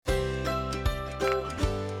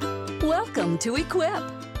Welcome to Equip,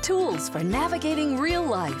 tools for navigating real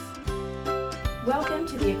life. Welcome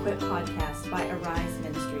to the Equip podcast by Arise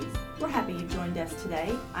Ministries. We're happy you've joined us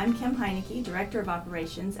today. I'm Kim Heineke, Director of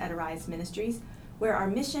Operations at Arise Ministries, where our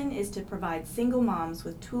mission is to provide single moms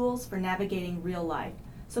with tools for navigating real life.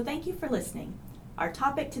 So thank you for listening. Our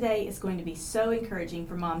topic today is going to be so encouraging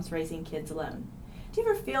for moms raising kids alone. Do you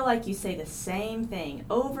ever feel like you say the same thing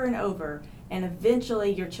over and over and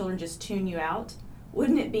eventually your children just tune you out?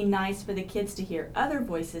 Wouldn't it be nice for the kids to hear other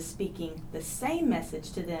voices speaking the same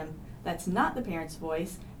message to them that's not the parent's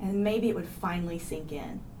voice, and maybe it would finally sink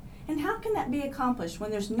in? And how can that be accomplished when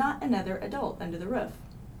there's not another adult under the roof?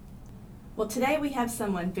 Well, today we have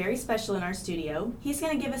someone very special in our studio. He's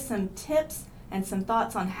going to give us some tips and some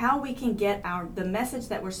thoughts on how we can get the message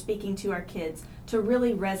that we're speaking to our kids to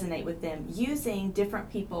really resonate with them using different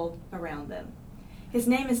people around them. His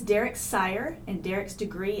name is Derek Sire, and Derek's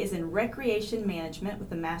degree is in recreation management with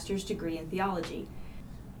a master's degree in theology.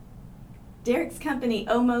 Derek's company,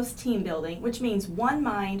 Omos Team Building, which means one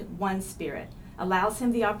mind, one spirit, allows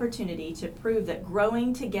him the opportunity to prove that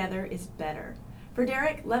growing together is better. For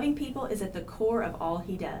Derek, loving people is at the core of all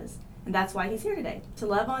he does. And that's why he's here today, to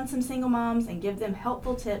love on some single moms and give them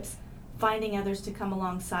helpful tips, finding others to come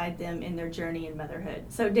alongside them in their journey in motherhood.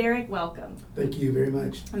 So Derek, welcome. Thank you very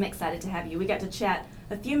much. I'm excited to have you. We got to chat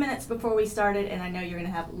a few minutes before we started, and I know you're going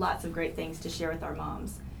to have lots of great things to share with our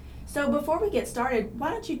moms. So before we get started,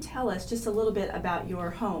 why don't you tell us just a little bit about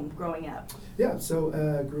your home growing up? Yeah, so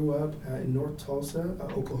I grew up in North Tulsa,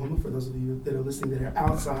 Oklahoma, for those of you that are listening that are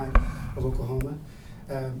outside of Oklahoma.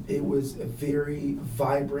 It was a very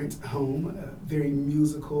vibrant home, very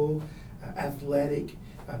musical, athletic,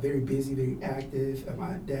 very busy, very active.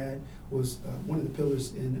 My dad was one of the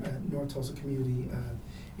pillars in North Tulsa community,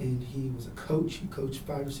 and he was a coach. He coached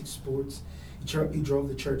 5 or 6 sports. He drove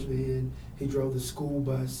the church van. He drove the school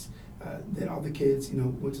bus that all the kids,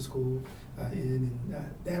 went to school in,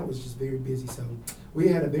 and that was just very busy. So we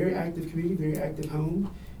had a very active community, very active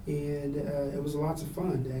home, and it was lots of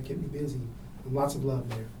fun. Dad kept me busy. And lots of love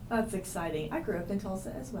there. That's exciting. I grew up in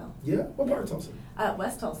Tulsa as well. Yeah? What part of Tulsa?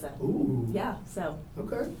 West Tulsa. Ooh. Yeah, so.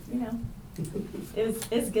 Okay.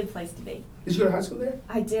 It's a good place to be. Did you go to high school there?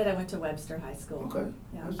 I did. I went to Webster High School. Okay.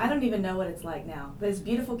 Yeah. I don't even know what it's like now, but it's a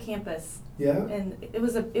beautiful campus. Yeah. And it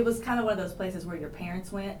was kind of one of those places where your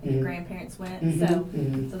parents went and your grandparents went,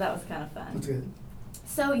 so that was kind of fun. That's good.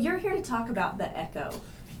 So you're here to talk about the Echo.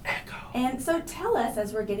 Echo. And so tell us,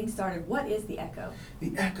 as we're getting started, what is the Echo?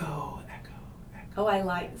 The Echo. Oh,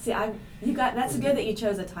 that's good that you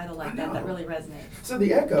chose a title like that. That really resonates. So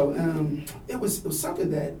the Echo, it was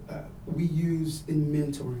something that we use in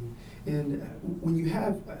mentoring. And when you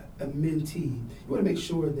have a mentee, you want to make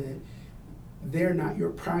sure that they're not your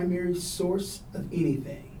primary source of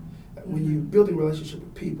anything. When you're building a relationship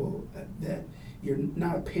with people that you're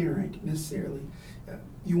not a parent necessarily,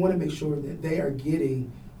 you want to make sure that they are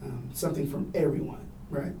getting something from everyone,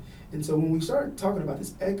 right? And so when we started talking about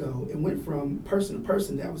this Echo, it went from person to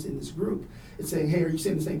person that was in this group. It's saying, hey, are you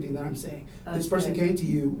saying the same thing that I'm saying? This person came to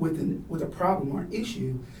you with a problem or an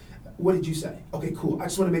issue. What did you say? Okay, cool. I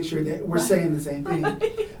just want to make sure that we're saying the same thing.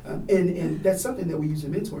 And that's something that we use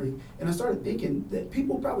in mentoring. And I started thinking that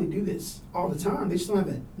people probably do this all the time. They just don't have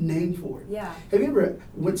a name for it. Yeah. Have you ever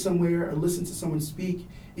went somewhere or listened to someone speak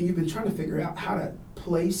and you've been trying to figure out how to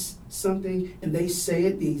place something and they say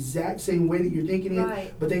it the exact same way that you're thinking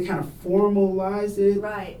it, but they kind of formalize it?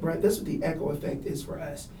 Right. That's what the Echo effect is for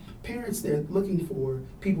us. Parents, they're looking for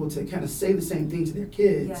people to kind of say the same thing to their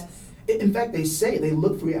kids. Yes. In fact, they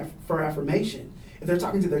look for affirmation. If they're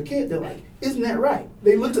talking to their kid, they're like, isn't that right?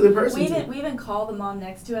 They look to the person. We even call the mom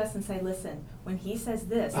next to us and say, listen, when he says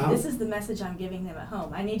this, this is the message I'm giving them at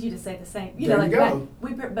home. I need you to say the same. There you go.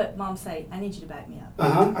 But mom say, I need you to back me up.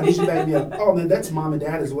 I need you to back me up. Oh, man, that's mom and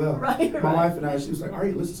dad as well. Right. My wife and I, she was like, all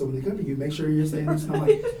right, listen, so when they come to you, make sure you're saying this. And I'm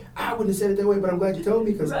like, I wouldn't have said it that way, but I'm glad you told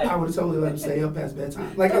me because I would have totally let them stay up past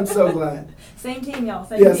bedtime. Like, I'm so glad. Same team, y'all.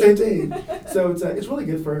 Same team. So it's really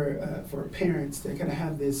good for parents to kind of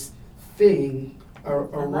have this thing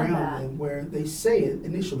around them where they say it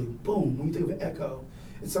initially, boom. When you think of an Echo,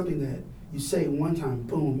 it's something that you say one time,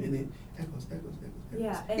 boom, and it echoes.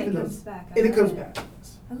 Yeah, and it comes back. It comes back.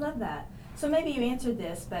 I love that. So maybe you answered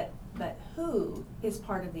this, but who is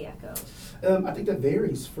part of the Echo? I think that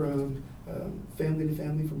varies from family to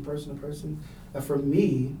family, from person to person. For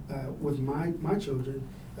me, with my children,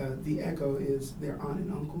 the Echo is their aunt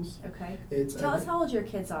and uncles. Okay. Tell us how old your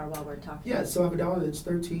kids are while we're talking. Yeah, so I have a daughter that's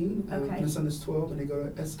 13, okay. and a son that's 12, and they go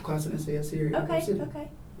to class in SAS here in New York City. Okay.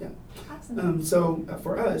 Yeah. Awesome. So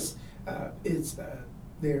for us, it's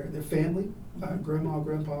their family, grandma,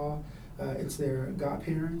 grandpa, it's their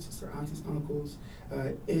godparents, it's their aunties, uncles.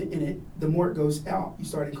 The more it goes out, you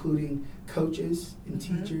start including coaches and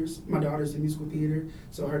teachers. My daughter's in musical theater,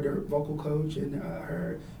 so her vocal coach and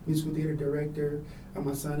her musical theater director.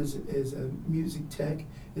 My son is a music tech,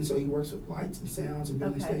 and so he works with lights and sounds and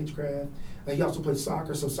building stagecraft. He also plays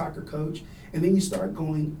soccer, so soccer coach. And then you start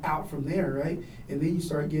going out from there, right? And then you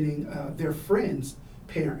start getting their friends'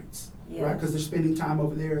 parents. Yes. Right, because they're spending time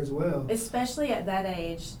over there as well. Especially at that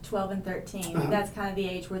age, 12 and 13, that's kind of the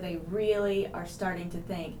age where they really are starting to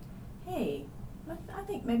think, hey, I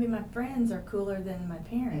think maybe my friends are cooler than my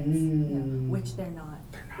parents, which they're not.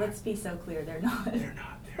 Let's be so clear, they're not. They're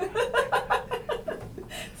not.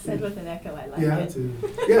 Said with an echo, I like it. Yeah, too.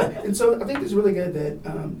 Yeah, and so I think it's really good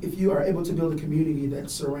that if you are able to build a community that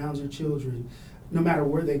surrounds your children, no matter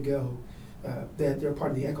where they go, that they're part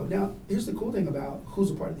of the Echo. Now, here's the cool thing about who's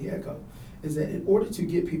a part of the Echo, is that in order to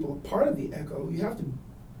get people a part of the Echo, you have to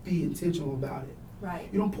be intentional about it. Right.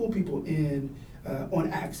 You don't pull people in on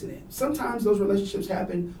accident. Sometimes those relationships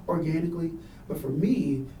happen organically, but for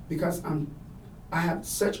me, because I have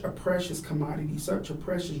such a precious commodity, such a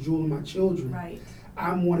precious jewel in my children, right.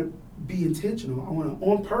 I want to be intentional. I want to,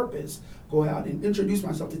 on purpose, go out and introduce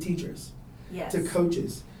myself to teachers, to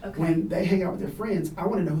coaches. Okay. When they hang out with their friends, I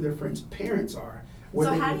want to know who their friends' parents are.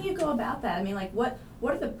 So how do you go about that? I mean, like, what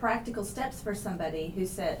are the practical steps for somebody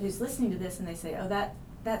who's listening to this and they say, oh,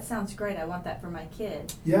 that sounds great, I want that for my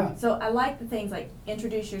kid? Yeah. So I like the things like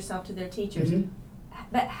introduce yourself to their teachers.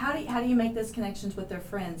 But how do you make those connections with their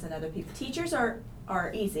friends and other people? Teachers are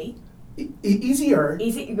easy. Easier.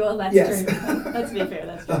 Easy. Well, that's true. Let's be fair.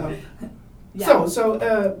 That's true. Yeah.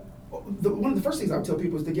 So one of the first things I would tell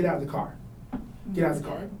people is to get out of the car. Get out of the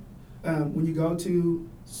car. When you go to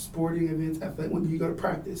sporting events, when you go to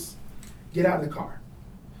practice, get out of the car.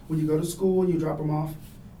 When you go to school and you drop them off,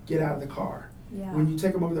 get out of the car. Yeah. When you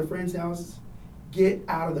take them over to their friends' houses, get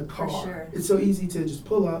out of the car. For sure. It's so easy to just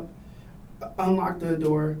pull up, unlock the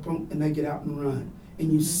door, boom, and they get out and run.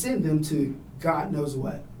 And you send them to God knows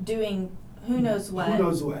what. Doing who knows what. Who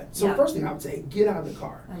knows what. So first thing I would say, get out of the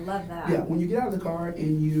car. I love that. Yeah, when you get out of the car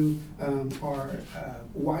and you are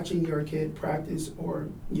watching your kid practice, or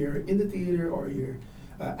you're in the theater, or you're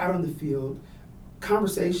out on the field,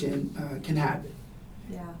 conversation can happen.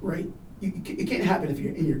 Yeah. Right? It can't happen if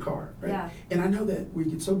you're in your car, right? Yeah. And I know that we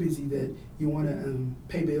get so busy that you want to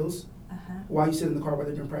pay bills while you sit in the car while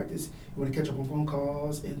they're doing practice. You want to catch up on phone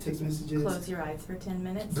calls and text messages. Close your eyes for 10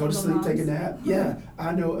 minutes. Go to sleep, take a nap. Yeah,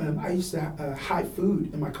 I know. I used to hide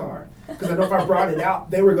food in my car because I know if I brought it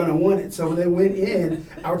out, they were going to want it. So when they went in,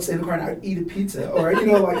 I would stay in the car and I would eat a pizza, or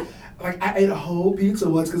like I ate a whole pizza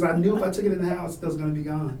once because I knew if I took it in the house, it was going to be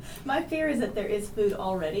gone. My fear is that there is food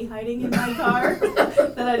already hiding in my car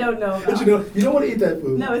that I don't know about. But you don't want to eat that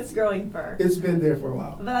food. No, it's growing fur. It's been there for a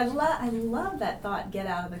while. But I love that thought, get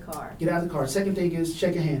out of the car. Get out of the car. Second thing is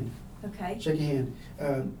shake a hand. Okay. Shake a hand.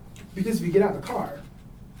 Because if you get out of the car,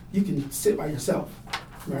 you can sit by yourself,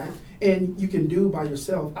 right? And you can do by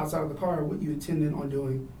yourself outside of the car what you intended on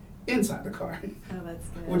doing inside the car. Oh, that's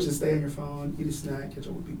good. Which is stay on your phone, eat a snack, catch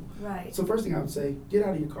up with people. Right. So first thing I would say, get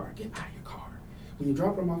out of your car. Get out of your car. When you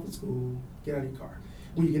drop them off at school, get out of your car.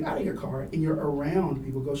 When you get out of your car and you're around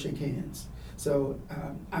people, go shake hands. So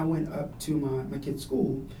I went up to my kid's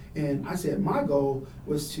school, and I said my goal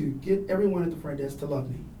was to get everyone at the front desk to love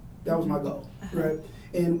me. That was my goal, right?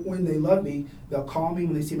 And when they love me, they'll call me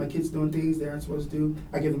when they see my kids doing things they aren't supposed to do.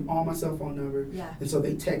 I give them all my cell phone number, and so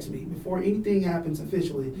they text me before anything happens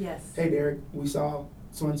officially. Yes. Hey, Derek, we saw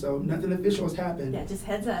so-and-so. Nothing official has happened. Yeah, just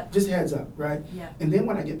heads up. Just heads up, right? Yeah. And then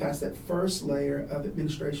when I get past that first layer of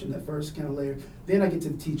administration, that first kind of layer, then I get to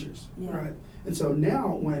the teachers, right? And so now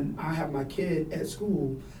when I have my kid at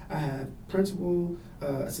school, I have principal,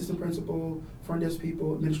 assistant principal, front desk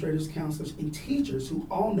people, administrators, counselors, and teachers who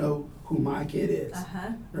all know who my kid is,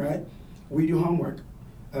 right? We do homework.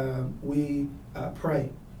 We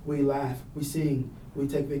pray. We laugh. We sing. We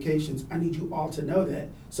take vacations. I need you all to know that.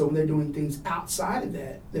 So when they're doing things outside of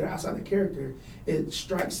that are outside the character, it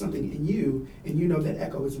strikes something in you, and you know that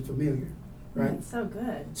echo isn't familiar, right? That's so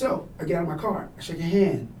good. So I get out of my car. I shake a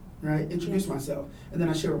hand, right? Introduce myself, and then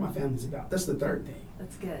I share what my family's about. That's the third thing.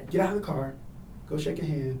 That's good. Get out of the car, go shake a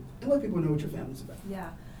hand, and let people know what your family's about.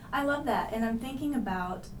 Yeah, I love that, and I'm thinking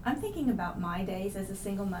about my days as a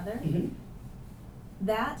single mother. Mm-hmm.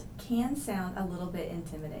 That can sound a little bit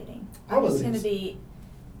intimidating. All I'm just of it going to is. be.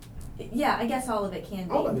 Yeah, I guess all of it can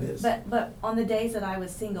be. All of it is. But on the days that I was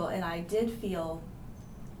single, and I did feel,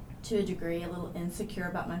 to a degree, a little insecure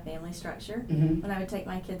about my family structure. Mm-hmm. When I would take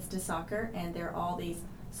my kids to soccer, and there are all these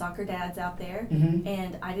soccer dads out there, Mm-hmm.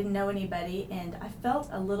 and I didn't know anybody, and I felt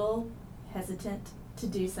a little hesitant to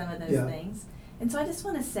do some of those things. And so I just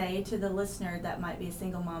want to say to the listener that might be a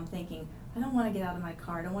single mom thinking, I don't want to get out of my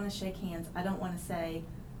car, I don't want to shake hands, I don't want to say,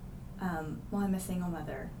 well, I'm a single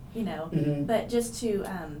mother, but just to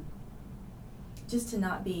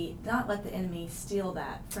not let the enemy steal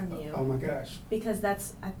that from you. Oh my gosh. Because I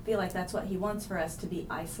feel like that's what he wants for us, to be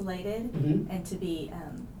isolated and to be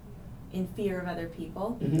in fear of other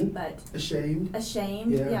people, but ashamed,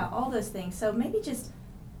 all those things. So maybe just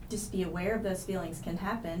be aware of those feelings can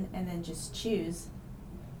happen, and then just choose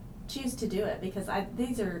to do it, because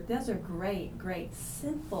those are great,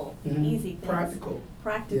 simple, easy things. Practical.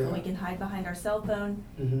 Yeah. We can hide behind our cell phone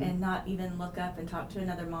and not even look up and talk to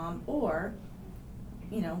another mom, or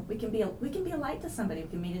we can be a light to somebody. We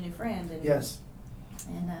can meet a new friend. And, yes.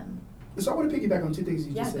 And so I want to piggyback on two things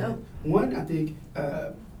you just said. Go. One, I think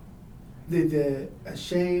the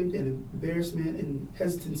ashamed and embarrassment and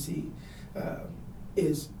hesitancy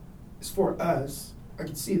is for us. I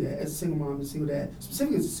can see that as a single mom and single dad,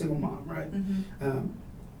 specifically as a single mom, right?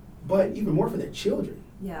 But even more for their children.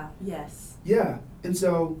 Yeah. Yes. Yeah. And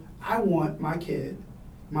so I want my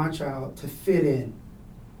child to fit in.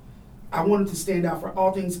 I want them to stand out for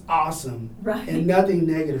all things awesome, right, and nothing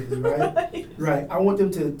negatively, right? Right. I want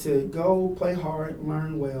them to go play hard,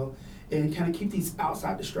 learn well, and kind of keep these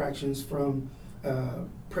outside distractions from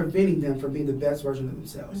preventing them from being the best version of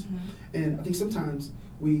themselves. And I think sometimes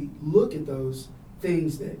we look at those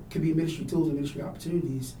things that could be ministry tools and ministry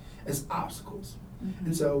opportunities as obstacles.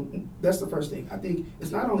 And so that's the first thing. I think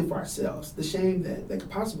it's not only for ourselves, the shame that they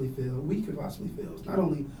could possibly feel, we could possibly feel, it's not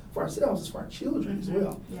only for ourselves, it's for our children as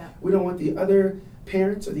well. Yeah. We don't want the other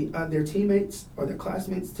parents or their teammates or their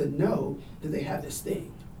classmates to know that they have this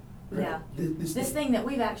thing. Right? Yeah. This thing that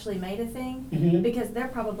we've actually made a thing, because they're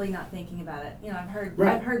probably not thinking about it.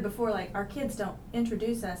 I've heard before, like, our kids don't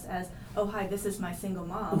introduce us as, oh, hi, this is my single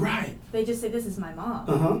mom. Right. They just say, this is my mom.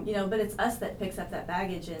 But it's us that picks up that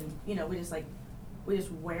baggage, and we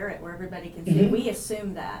just wear it where everybody can see it. We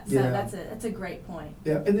assume that. So that's a great point.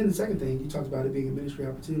 Yeah, and then the second thing, you talked about it being a ministry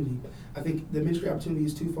opportunity. I think the ministry opportunity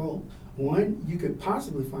is twofold. One, you could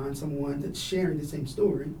possibly find someone that's sharing the same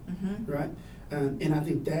story, right? And I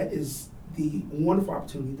think that is the wonderful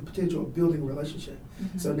opportunity, the potential of building a relationship.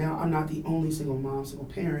 So now I'm not the only single mom, single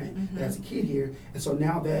parent that has a kid here, and so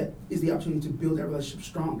now that is the opportunity to build that relationship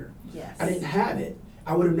stronger. Yes. I didn't have it.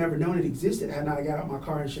 I would have never known it existed had not I got out my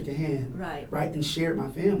car and shook a hand, right, and shared my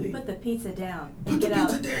family. Put the pizza down. Put the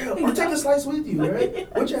pizza down, or take a slice with you, right? Yes.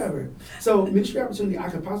 Whichever. So ministry opportunity, I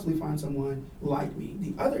could possibly find someone like me.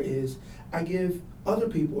 The other is I give other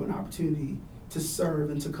people an opportunity to serve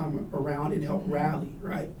and to come around and help rally,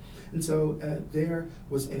 right? And so there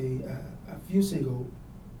was a few single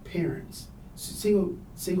parents,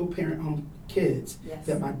 single parent home kids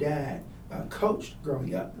that my dad coached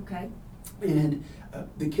growing up. Okay. And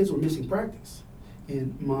the kids were missing practice,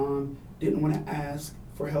 and mom didn't want to ask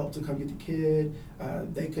for help to come get the kid.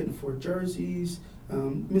 They couldn't afford jerseys,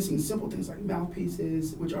 missing simple things like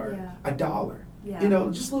mouthpieces, which are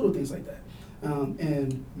 $1. Just little things like that.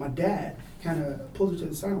 And my dad kind of pulled her to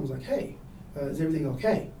the side and was like, hey, is everything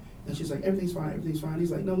okay? And she's like, everything's fine.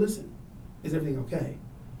 He's like, no, listen, is everything okay?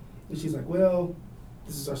 And she's like, well,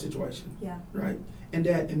 this is our situation. Yeah. Right? And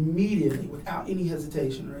Dad immediately, without any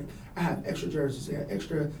hesitation, right? I have extra jerseys, I have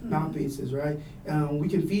extra mouthpieces, right? We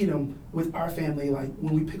can feed them with our family, like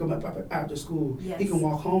when we pick them up after school. Yes. He can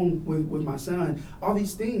walk home with my son. All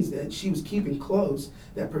these things that she was keeping close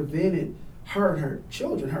that prevented her and her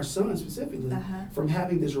children, her son specifically, from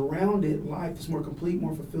having this rounded life, this more complete,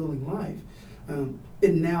 more fulfilling life.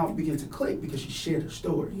 It now began to click because she shared her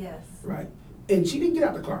story. Yes. Right? And she didn't get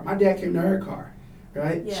out the car. My dad came to her car.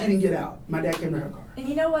 Right? Yes. She didn't get out. My dad came to her car. And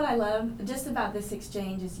you know what I love just about this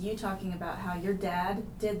exchange is you talking about how your dad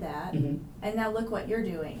did that, and now look what you're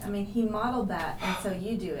doing. I mean, he modeled that, and so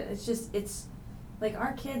you do it. It's like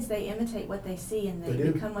our kids, they imitate what they see, and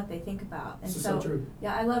they become what they think about. And so true.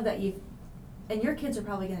 Yeah, I love that and your kids are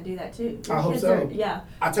probably going to do that too. I hope so.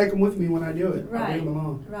 I take them with me when I do it. Right. I bring them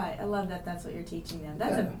along. Right. I love that. That's what you're teaching them.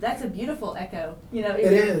 That's a beautiful echo. In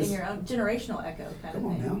your own generational echo kind of thing. Come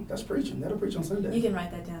on now. That's preaching. That'll preach on Sunday. You can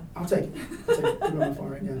write that down. I'll take it. Put it on my phone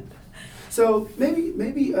right now. So maybe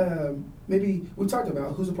we talked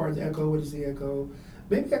about who's a part of the echo. What is the echo?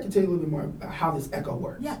 Maybe I can tell you a little bit more about how this echo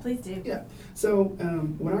works. Yeah, please do. Yeah. So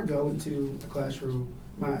when I go into the classroom,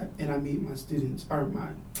 and I meet my students or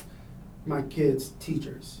my kids'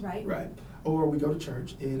 teachers, right? Or we go to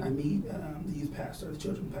church and I meet the youth pastor, the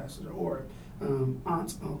children's pastor, or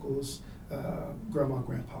aunts, uncles, grandma,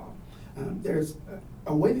 grandpa. There's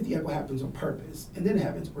a way that the echo happens on purpose, and then it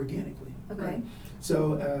happens organically. Okay. Right?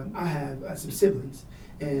 So I have some siblings,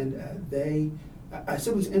 and they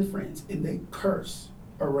siblings and friends, and they curse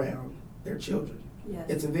around their children. Yes.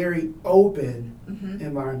 It's a very open Mm-hmm.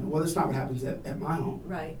 environment. Well, that's not what happens at my home.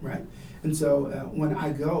 Right. Right. And so when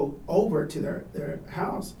I go over to their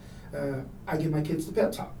house, I give my kids the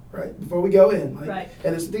pep talk, right? Before we go in. Like, Right.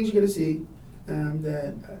 And there's some things you're going to see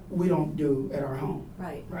that we don't do at our home.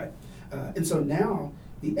 Right. Right. And so now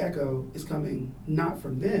the echo is coming not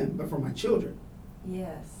from them, but from my children.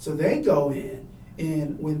 Yes. So they go in,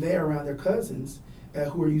 and when they're around their cousins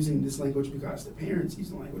who are using this language because their parents use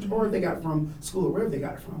the language, or they got it from school or wherever they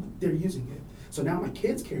got it from, they're using it. So now my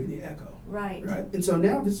kids carry the echo. Right. Right. And so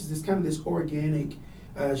now this is this organic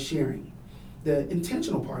sharing. The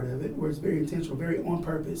intentional part of it, where it's very intentional, very on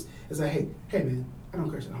purpose, is like, hey man, I don't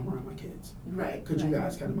curse at home around my kids. Right. Could you right.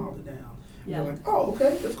 guys kind of mold it down? Yeah. And they're like, oh,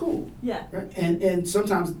 okay, that's cool. Yeah. Right? And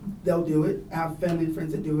sometimes they'll do it. I have family and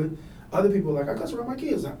friends that do it. Other people are like, I cuss around my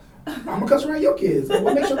kids. I'm gonna cuss around your kids.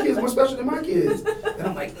 What makes your kids more special than my kids? And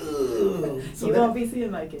I'm like, ugh. So you won't be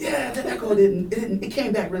seeing my kids. Yeah, the echo it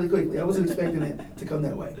came back really quickly. I wasn't expecting it to come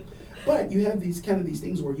that way. But you have these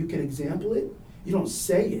things where you can example it. You don't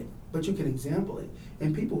say it, but you can example it,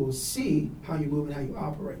 and people will see how you move and how you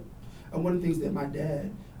operate. And one of the things that my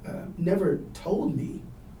dad never told me,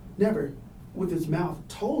 never with his mouth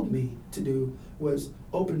told me to do, was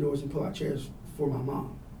open doors and pull out chairs for my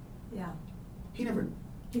mom. Yeah. He never,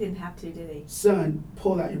 He didn't have to, did he? son,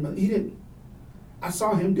 pull out your mother. He didn't. I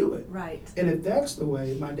saw him do it. Right. And if that's the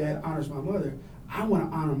way my dad honors my mother, I want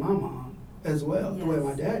to honor my mom as well, the way Yes.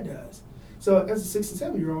 my dad does. So as a 6 and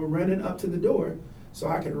 7 year old running up to the door, so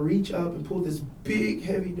I could reach up and pull this big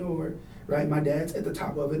heavy door, right? My dad's at the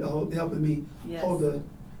top of it, helping me Yes. hold the,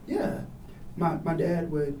 yeah. My dad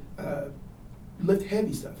would lift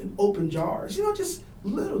heavy stuff and open jars, just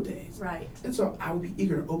little things. Right. And so I would be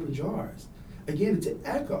eager to open jars. Again, it's an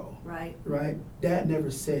echo, Right. right? Dad never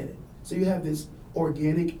said it. So you have this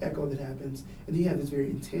organic echo that happens, and then you have this very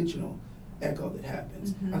intentional echo that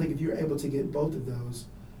happens. Mhm. I think if you're able to get both of those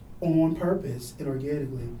on purpose and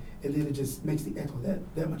organically, and then it just makes the echo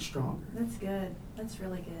that much stronger. That's good. That's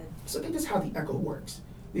really good. So I think that's how the echo works.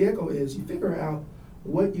 The echo is you figure out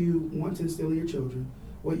what you want to instill in your children,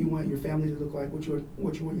 what you want your family to look like, what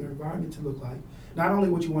you want your environment to look like. Not only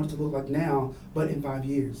what you want it to look like now, but in 5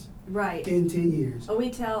 years, Right. in 10 years. Oh,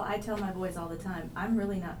 I tell my boys all the time, I'm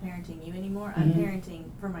really not parenting you anymore. I'm Mhm. parenting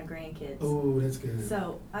for my grandkids. Oh, that's good.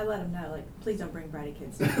 So I let them know, like, please don't bring bratty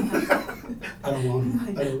kids. I don't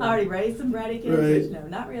want them. I already raised some bratty kids. Right. Which, no,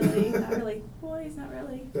 not really. Not really. Boys, not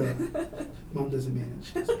really. Yeah. Mom doesn't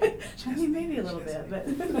manage. I mean, maybe a little bit, but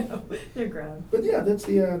no, they're grown. But yeah, that's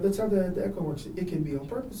how the echo works. It can be on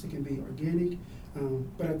purpose. It can be organic.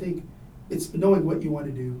 But I think it's knowing what you want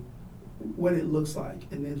to do, what it looks like,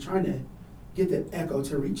 and then trying to get that echo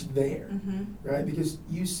to reach there, Mm-hmm. right? Because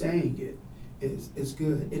you saying it is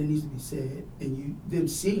good, and it needs to be said, and them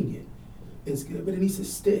seeing it is good, but it needs to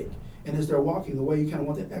stick. And as they're walking away, you kind of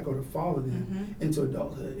want that echo to follow them Mhm. into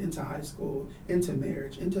adulthood, into high school, into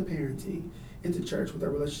marriage, into parenting, into church with their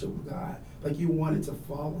relationship with God. Like you want it to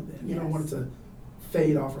follow them. You don't want it Yes. to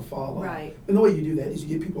fade off or fall off. Right. And the way you do that is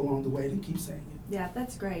you get people along the way to keep saying it. Yeah,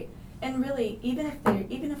 that's great. And really, even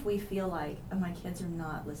if we feel like, oh, my kids are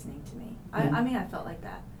not listening to me. Mhm. I mean, I felt like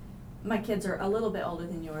that. My kids are a little bit older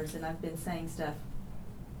than yours, and I've been saying stuff,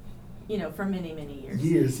 for many, many years.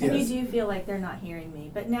 Years, and yes. you do feel like they're not hearing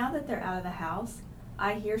me. But now that they're out of the house,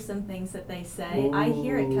 I hear some things that they say. I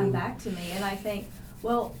hear it come Ooh. back to me, and I think,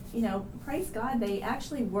 well, praise God, they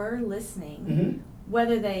actually were listening, Mm-hmm.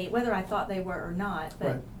 whether I thought they were or not. But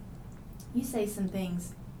Right. you say some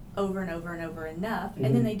things over and over and over enough,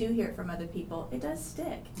 and then Mhm. they do hear it from other people. It does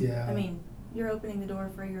stick. Yeah. I mean, you're opening the door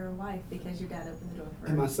for your wife because your dad opened the door for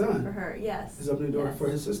And my son for her. Yes. is opening the door Yes. for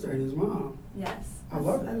his sister and his mom. Yes. I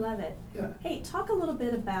love it. I love it. Yeah. Hey, talk a little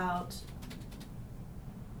bit about,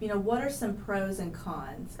 what are some pros and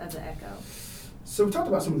cons of the Echo? So we talked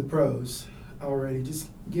about some of the pros already. Just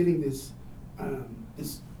getting this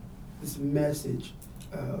message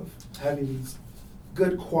of having these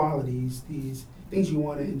good qualities, these things you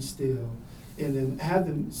want to instill, and then have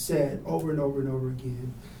them said over and over and over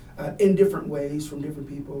again in different ways from different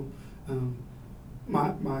people.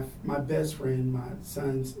 My best friend, my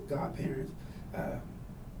son's godparent,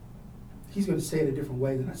 he's going to say it a different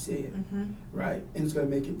way than I say it, Mm-hmm. right? And it's going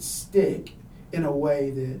to make it stick in a way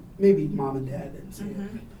that maybe mom and dad didn't say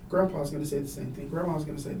Mhm. it. Grandpa's going to say the same thing. Grandma's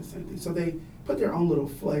going to say the same thing. So they put their own little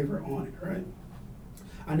flavor on it, right?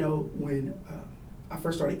 I know when I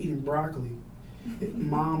first started eating broccoli,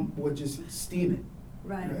 mom would just steam it,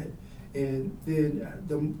 Right. And then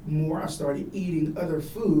the more I started eating other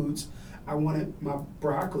foods, I wanted my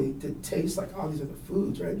broccoli to taste like all these other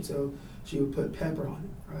foods, right? And so she would put pepper on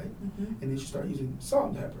it, right? And then she started using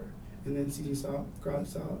salt and pepper, and then seasoning salt, garlic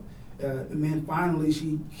salt. And then finally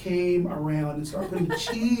she came around and started putting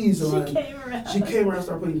cheese on it. She came around and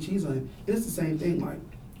started putting cheese on it. And it's the same thing, like,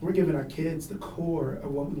 we're giving our kids the core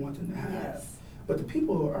of what we want them to have. Yes. But the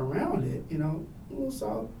people around it, you know, a little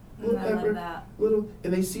salt, a little I pepper, love that.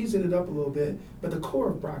 and they season it up a little bit, but the core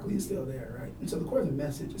of broccoli is still there, right? And so the core of the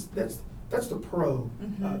message is that's the pro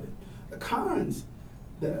of it. The cons,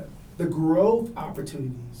 the growth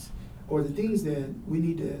opportunities, or the things that we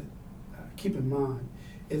need to keep in mind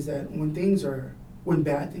is that when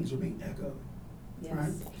bad things are being echoed, Yes.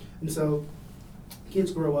 right? And so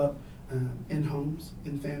kids grow up in homes,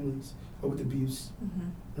 in families, with abuse,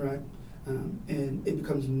 right? And it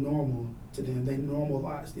becomes normal to them. They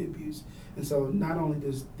normalize the abuse. And so not only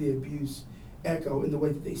does the abuse echo in the way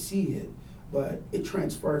that they see it, but it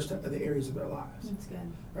transfers to other areas of their lives. That's good.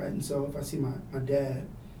 Right? And so if I see my dad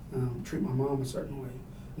treat my mom a certain way,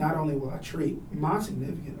 not only will I treat my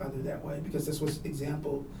significant other that way, because this was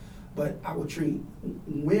example, but I will treat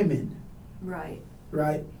women, Right.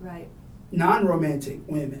 right? Right. Non-romantic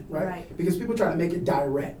women, right? Right. Because people try to make it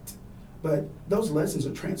direct, but those lessons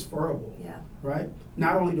are transferable, Yeah. right?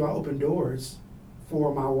 Not only do I open doors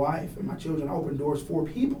for my wife and my children, I open doors for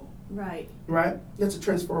people, Right. right? That's a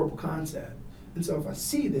transferable concept. And so if I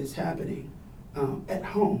see this happening at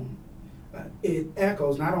home, it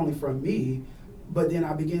echoes not only from me, but then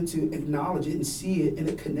I begin to acknowledge it and see it, and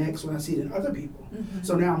it connects when I see it in other people.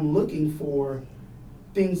 So now I'm looking for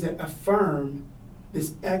things that affirm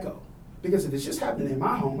this echo. Because if it's just happening in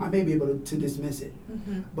my home, I may be able to dismiss it.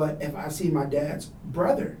 But if I see my dad's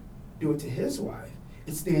brother do it to his wife,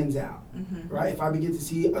 it stands out, right? If I begin to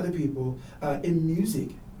see other people in music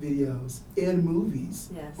videos, in movies,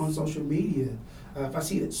 Yes. on social media, if I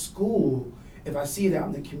see it at school, if I see it out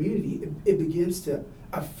in the community, it begins to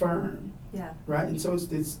affirm, Yeah. right? And so it's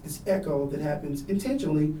this echo that happens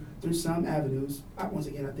intentionally through some avenues. Once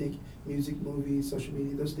again, I think music, movies, social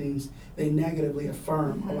media, those things, they negatively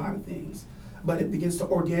affirm a lot of things. But it begins to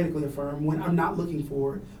organically affirm when I'm not looking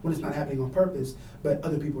for it, when it's not happening on purpose, but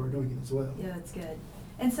other people are doing it as well. Yeah, that's good.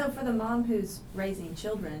 And so for the mom who's raising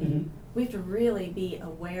children, we have to really be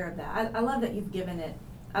aware of that. I love that you've given it,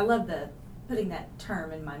 I love putting that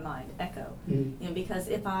term in my mind, echo. You know, because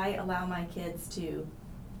if I allow my kids to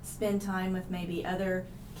spend time with maybe other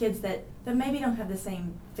kids that maybe don't have the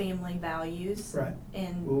same family values, Right.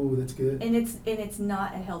 and Ooh, that's good. and it's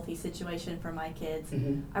not a healthy situation for my kids.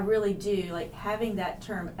 I really do like having that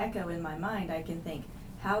term echo in my mind. I can think,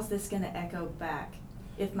 how's this going to echo back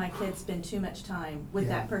if my kids spend too much time with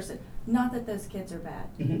Yeah. that person? Not that those kids are bad.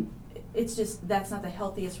 It's just that's not the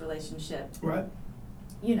healthiest relationship. Right.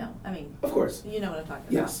 You know, I mean, Of course. you know what I'm talking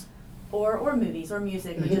Yes. about. Or movies or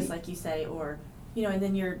music, or Mhm. just like you say, or you know, and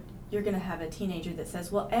then you're going to have a teenager that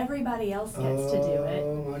says, well, everybody else gets to do it.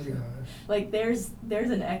 Oh my gosh. Like there's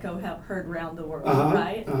an echo heard around the world,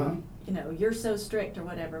 right? You know, you're so strict or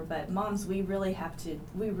whatever, but moms, we really have to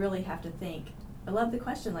think. I love the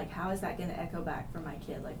question, like, how is that going to echo back for my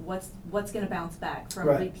kid? Like, what's going to bounce back from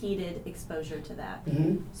Right. repeated exposure to that?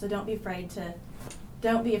 Mhm. So don't be afraid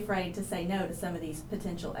to say no to some of these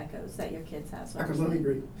potential echoes that your kids have. I completely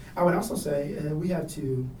agree. I would also say we have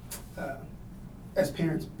to, as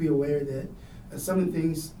parents, be aware that some of the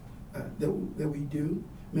things that we do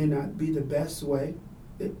may not be the best way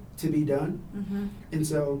to be done. And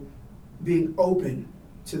so being open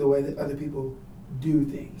to the way that other people do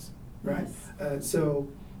things, right? So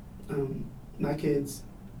my kids,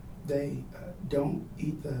 they don't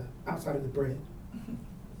eat the outside of the bread,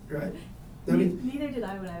 right? Neither did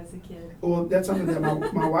I when I was a kid. Well, that's something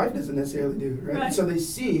that my wife doesn't necessarily do, right? Right. So they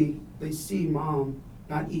see mom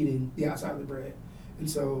not eating the outside of the bread, and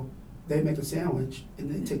so they make a sandwich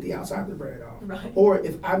and they take the outside of the bread off. Right. Or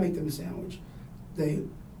if I make them a sandwich, they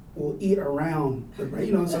will eat around the bread.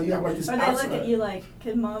 You know, so you have like this. Or they outside. look at you like,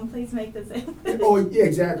 "Could mom please make the sandwich?" Oh, yeah,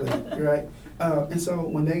 exactly, right. And so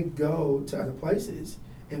when they go to other places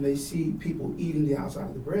and they see people eating the outside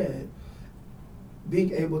of the bread,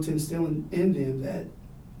 being able to instill in them that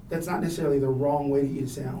that's not necessarily the wrong way to eat a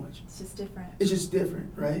sandwich. It's just different. It's just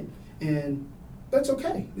different, right? And that's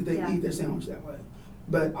okay that they Yeah. eat their sandwich that way.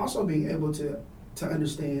 But also being able to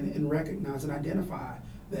understand and recognize and identify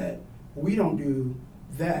that we don't do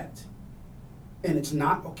that and it's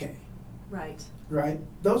not okay, Right. right?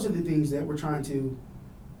 Those are the things that we're trying to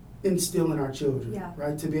instill in our children, Yeah.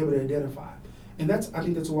 right? To be able to identify. And I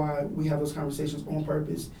think that's why we have those conversations on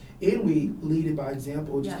purpose, and we lead it by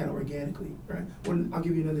example, just Yeah. kind of organically, right? I'll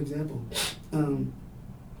give you another example.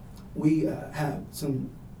 We have some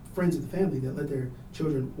friends of the family that let their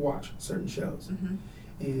children watch certain shows,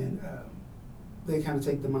 and they kind of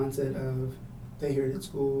take the mindset of they hear it at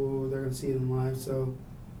school, they're going to see it in life, so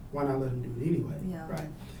why not let them do it anyway, Yeah. right?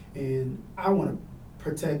 And I want to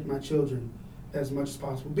protect my children as much as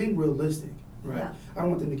possible, being realistic, right? Yeah. I don't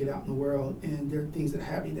want them to get out in the world and there are things that are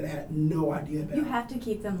happening that I had no idea about. You have to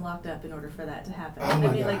keep them locked up in order for that to happen. Oh my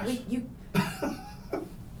I mean, gosh. like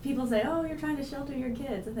people say, "Oh, you're trying to shelter your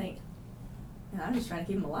kids." I think, I'm just trying to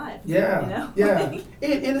keep them alive. Yeah, You know? yeah.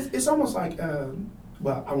 And it's almost like,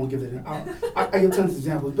 well, I won't give it. I give tons of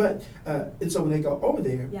examples, but and so when they go over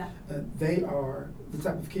there, Yeah. They are the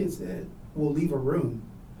type of kids that will leave a room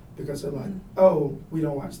because they're like, Mhm. oh, we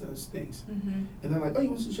don't watch those things, Mm-hmm. and they're like, oh, you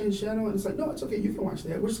want to change the channel? And it's like, no, it's okay, you can watch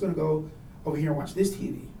that. We're just gonna go over here and watch this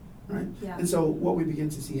TV, right? Yeah. And so what we begin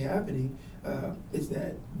to see happening is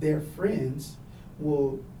that their friends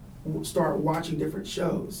will start watching different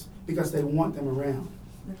shows because they want them around.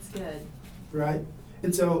 That's good. Right?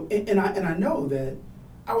 And so, and I know that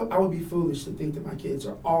I would be foolish to think that my kids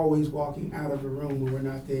are always walking out of a room when we're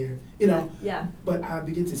not there, you know. Yeah. But I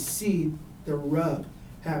begin to see the rub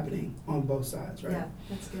happening on both sides, right? Yeah.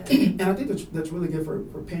 That's good. And I think that's really good for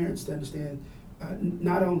parents to understand.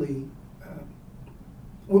 Not only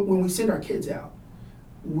when we send our kids out,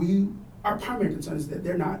 our primary concern is that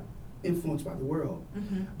they're not influenced by the world.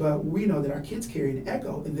 Mm-hmm. But we know that our kids carry an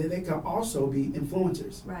echo and that they can also be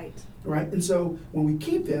influencers. Right. Right? And so when we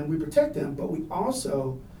keep them, we protect them, but we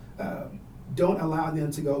also don't allow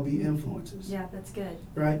them to go be influencers. Yeah, that's good.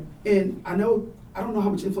 Right? And I don't know how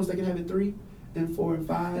much influence they can have at 3 and 4 and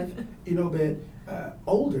 5, you know, but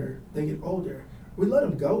they get older. We let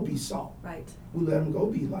them go be salt. Right. We let them go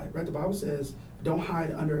be light. Right? The Bible says, don't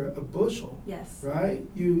hide under a bushel. Yes. Right?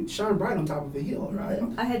 You shine bright on top of a hill, right?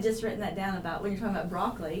 I had just written that down about when you're talking about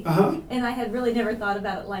broccoli, Uh-huh. and I had really never thought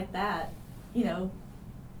about it like that. You know,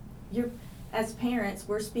 as parents,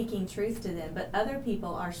 we're speaking truth to them, but other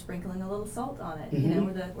people are sprinkling a little salt on it. You know,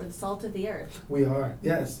 Mhm. we're the salt of the earth. We are,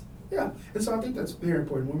 yes. Yeah. And so I think that's very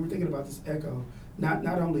important. When we're thinking about this echo, not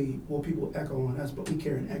only will people echo on us, but we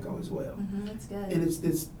carry an echo as well. Mm-hmm, that's good. And it's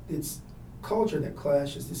this culture that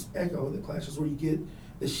clashes, this echo that clashes, where you get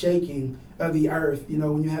the shaking of the earth, you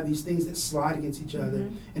know, when you have these things that slide against each other,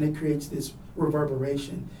 Mhm. and it creates this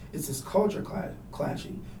reverberation. It's this culture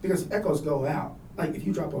clashing, because echoes go out. Like if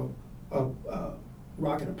you drop a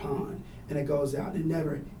rock in a pond and it goes out and it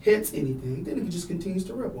never hits anything, then it just continues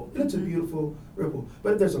to ripple. And it's a Mhm. beautiful ripple.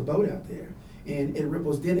 But if there's a boat out there and it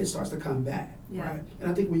ripples, then it starts to come back, Yeah. right? And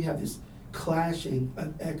I think we have this clashing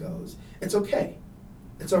of echoes. It's okay.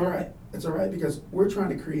 It's all right. It's all right, because we're trying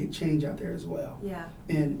to create change out there as well. Yeah.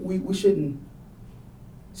 And we shouldn't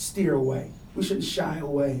steer away. We shouldn't shy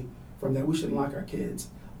away from that. We shouldn't lock our kids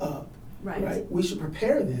up. Right. We should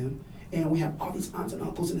prepare them. And we have all these aunts and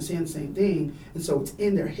uncles and saying the same thing. And so it's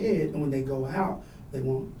in their head. And when they go out, they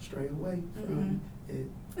won't stray away from it.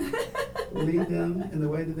 Lead them in the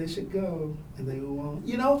way that they should go. And they won't,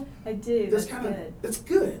 you know? I do. That's That's kind of, good. that's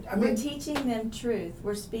good. I We're mean, teaching them truth.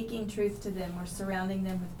 We're speaking truth to them. We're surrounding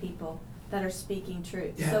them with people that are speaking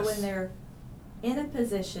truth. So Yes. when they're in a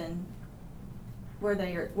position where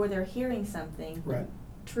they're hearing something, right.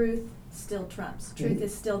 truth still trumps. Truth Mhm.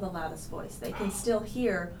 is still the loudest voice. They can still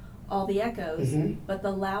hear all the echoes, Mhm. but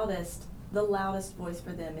the loudest voice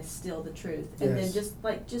for them is still the truth. And then Yes.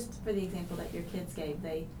 just for the example that your kids gave,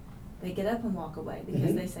 they get up and walk away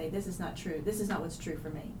because Mhm. they say, this is not true. This is not what's true for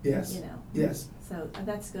me. Yes. You know. Yes. So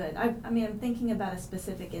that's good. I mean, I'm thinking about a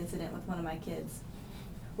specific incident with one of my kids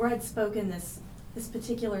where I'd spoken this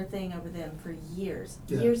particular thing over them for years,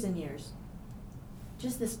 Yeah. years and years.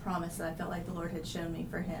 Just this promise that I felt like the Lord had shown me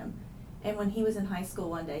for him. And when he was in high school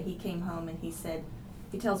one day, he came home and he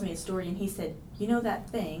tells me a story, and he said, you know that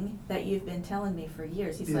thing that you've been telling me for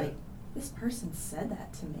years? He's Yeah. like, this person said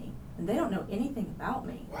that to me, and they don't know anything about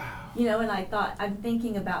me. Wow. You know, and I thought, I'm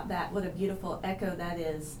thinking about that, what a beautiful echo that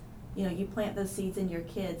is. You know, you plant those seeds in your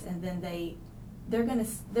kids, and then they're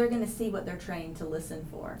gonna see what they're trained to listen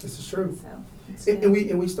for. This is true. So, it's And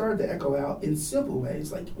good. we started to echo out in simple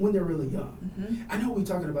ways, like when they're really young. Mhm. I know we're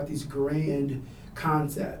talking about these grand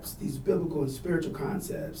concepts, these biblical and spiritual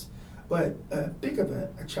concepts, but think of a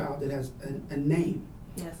child that has a name,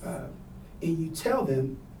 Yes. and you tell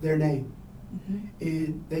them their name, Mhm.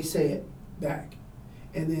 and they say it back,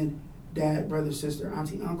 and then dad, brother, sister,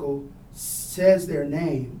 auntie, uncle says their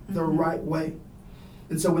name the Mhm. right way.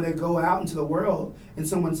 And so when they go out into the world and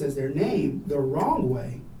someone says their name the wrong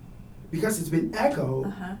way, because it's been echoed,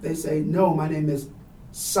 Uh-huh. they say, no, my name is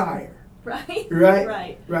Sire. Right? Right?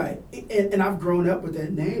 Right. Right. And I've grown up with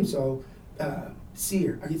that name, so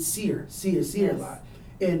Seer. I get Seer Yes. a lot.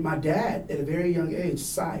 And my dad, at a very young age,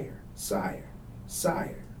 Sire.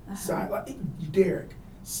 Uh-huh. Like, Derek,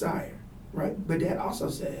 Sire. right? But Dad also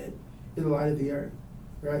said, you're the light of the earth,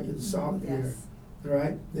 right? You're the salt of the earth,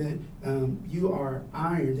 right? That you are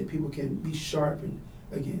iron that people can be sharpened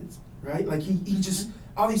against, right? Like he just,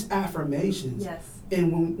 all these affirmations. Yes.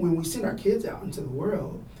 And when we send our kids out into the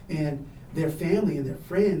world and their family and their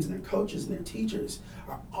friends and their coaches and their teachers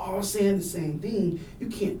are all saying the same thing, you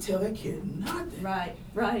can't tell that kid nothing.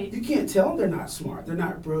 Right. You can't tell them they're not smart, they're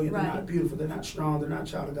not brilliant, Right. they're not beautiful, they're not strong, they're not a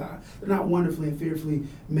child of God, they're not wonderfully and fearfully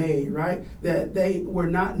made, right? That they were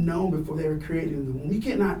not known before they were created in the womb. You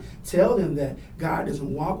cannot tell them that God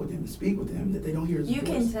doesn't walk with them and speak with them, that they don't hear His voice. You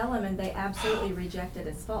can tell them, and they absolutely reject it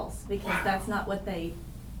as false because that's not what they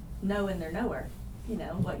know in their knower. You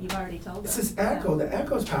know, what you've already told them. It's this echo. The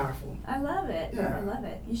echo's powerful. I love it. Yeah. I love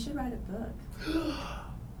it. You should write a book.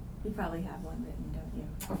 You probably have one written, don't you?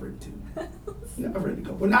 I've written two. Yeah, I've written a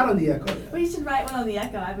couple. Well, not on the echo yet. Well, you should write one on the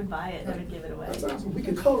Echo. I would buy it and I would give it away. That's awesome. We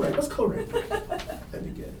can co-write. Let's co-write.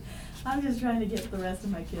 That'd be good. I'm just trying to get the rest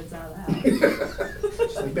of my kids out of the house.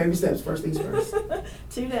 Just like baby steps. First things first.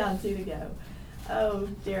 2 down, 2 to go. Oh,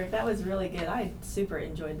 Derek, that was really good. I super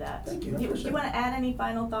enjoyed that. Thank you. I You appreciate it. want to add any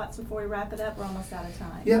final thoughts before we wrap it up? We're almost out of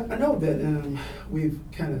time. Yeah, I know that we've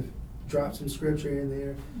kind of dropped some scripture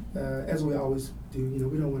in there, as we always do. You know,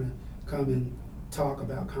 we don't want to come and talk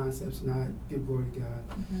about concepts and not give glory to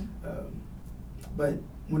God. But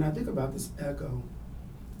when I think about this echo,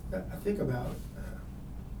 I think about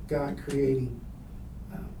God creating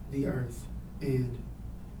the earth and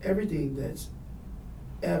everything that's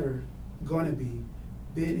ever going to be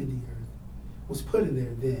been in the earth was put in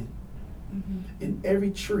there then. And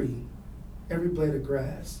every tree, every blade of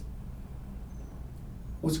grass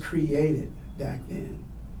was created back then.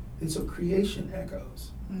 And so creation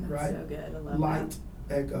echoes, That's right? so good. I love Light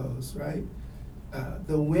echoes, right?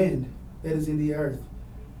 The wind that is in the earth,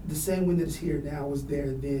 the same wind that is here now was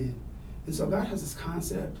there then. And so God has this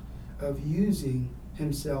concept of using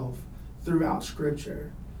Himself throughout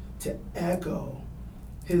Scripture to echo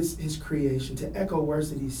his creation, to echo words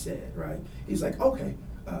that He said, right? He's like, okay,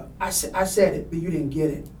 I said it, but you didn't get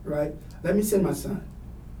it, right? Let me send my Son,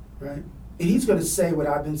 right? And He's going to say what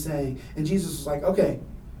I've been saying. And Jesus was like, okay,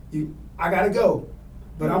 I got to go,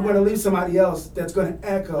 but I'm going to leave somebody else that's going to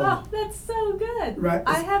echo. Oh, that's so good. Right?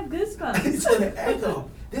 I have goosebumps. It's going to echo.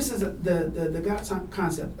 This is the God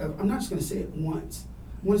concept of, I'm not just going to say it once.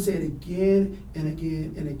 I want to say it again and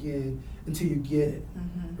again and again until you get it,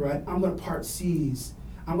 right? I'm going to part seas.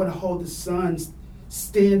 I'm going to hold the sun,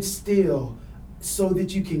 stand still so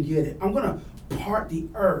that you can get it. I'm going to part the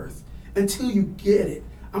earth until you get it.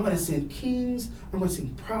 I'm going to send kings. I'm going to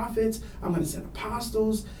send prophets. I'm going to send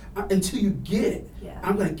apostles until you get it. Yeah.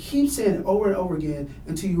 I'm going to keep saying it over and over again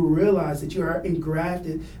until you realize that you are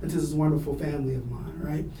engrafted into this wonderful family of mine,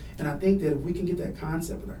 right? And I think that if we can get that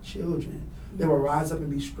concept with our children, they will rise up and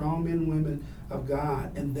be strong men and women of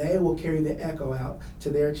God, and they will carry the echo out to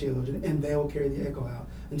their children, and they will carry the echo out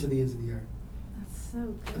into the ends of the earth. That's so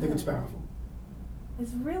good. I think it's powerful.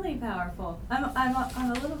 It's really powerful. I'm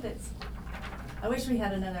a little bit. I wish we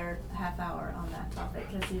had another half hour on that topic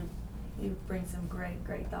because you bring some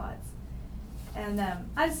great thoughts. And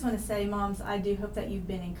I just want to say, moms, I do hope that you've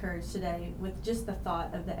been encouraged today with just the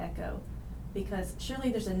thought of the echo, because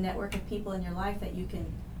surely there's a network of people in your life that you can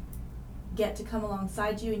get to come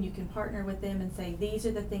alongside you, and you can partner with them and say, these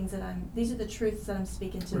are the things that these are the truths that I'm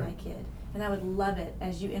speaking to my kid. And I would love it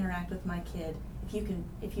as you interact with my kid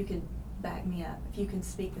if you can back me up, if you can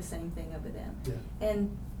speak the same thing over them. Yeah.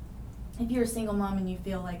 And if you're a single mom and you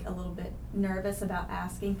feel like a little bit nervous about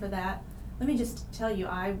asking for that, let me just tell you,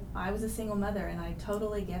 I was a single mother and I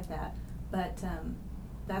totally get that. But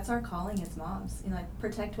that's our calling as moms. You know, like,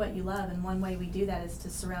 protect what you love, and one way we do that is to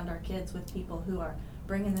surround our kids with people who are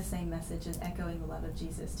bringing the same message and echoing the love of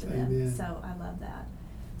Jesus to them. Amen. So I love that.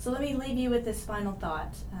 So let me leave you with this final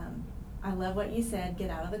thought. I love what you said.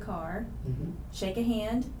 Get out of the car, shake a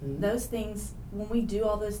hand. Those things, when we do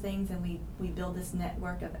all those things and we build this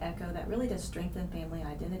network of echo, that really does strengthen family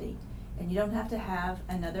identity. And you don't have to have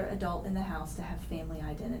another adult in the house to have family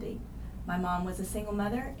identity. My mom was a single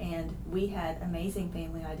mother, and we had amazing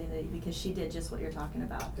family identity because she did just what you're talking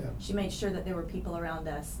about. Yeah. She made sure that there were people around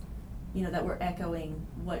us, you know, that were echoing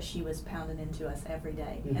what she was pounding into us every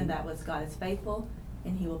day. And that was, God is faithful,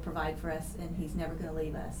 and He will provide for us, and He's never going to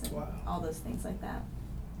leave us, and all those things like that.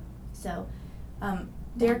 So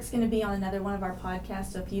Derek's going to be on another one of our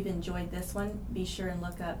podcasts, so if you've enjoyed this one, be sure and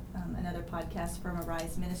look up another podcast from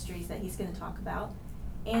Arise Ministries that he's going to talk about.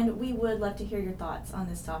 And we would love to hear your thoughts on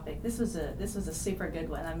this topic. This was a super good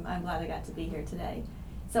one. I'm glad I got to be here today.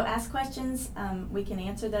 So ask questions. We can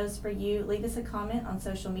answer those for you. Leave us a comment on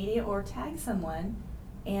social media or tag someone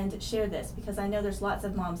and share this, because I know there's lots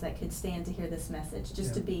of moms that could stand to hear this message, just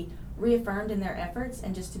Yeah. to be reaffirmed in their efforts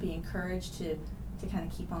and just to be encouraged to kind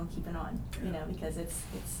of keep on keeping on, you know, because it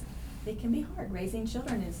can be hard. Raising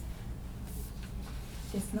children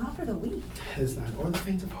it's not for the weak. It's not, or the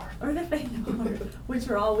faint of heart. Or the faint of heart, which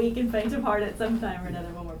we're all weak and faint of heart at some time or another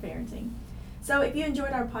when we're parenting. So if you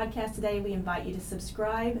enjoyed our podcast today, we invite you to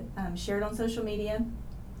subscribe, share it on social media.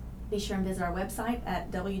 Be sure and visit our website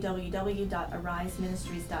at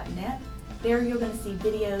www.ariseministries.net. There you're going to see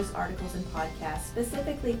videos, articles, and podcasts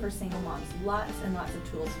specifically for single moms. Lots and lots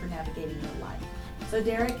of tools for navigating your life. So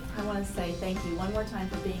Derek, I want to say thank you one more time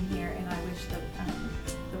for being here, and I wish the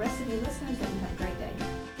rest of you listeners that you have a great day.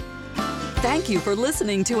 Thank you for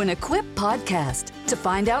listening to an Equip podcast. To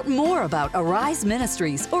find out more about Arise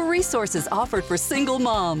Ministries or resources offered for single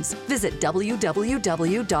moms, visit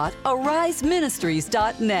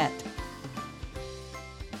www.ariseministries.net.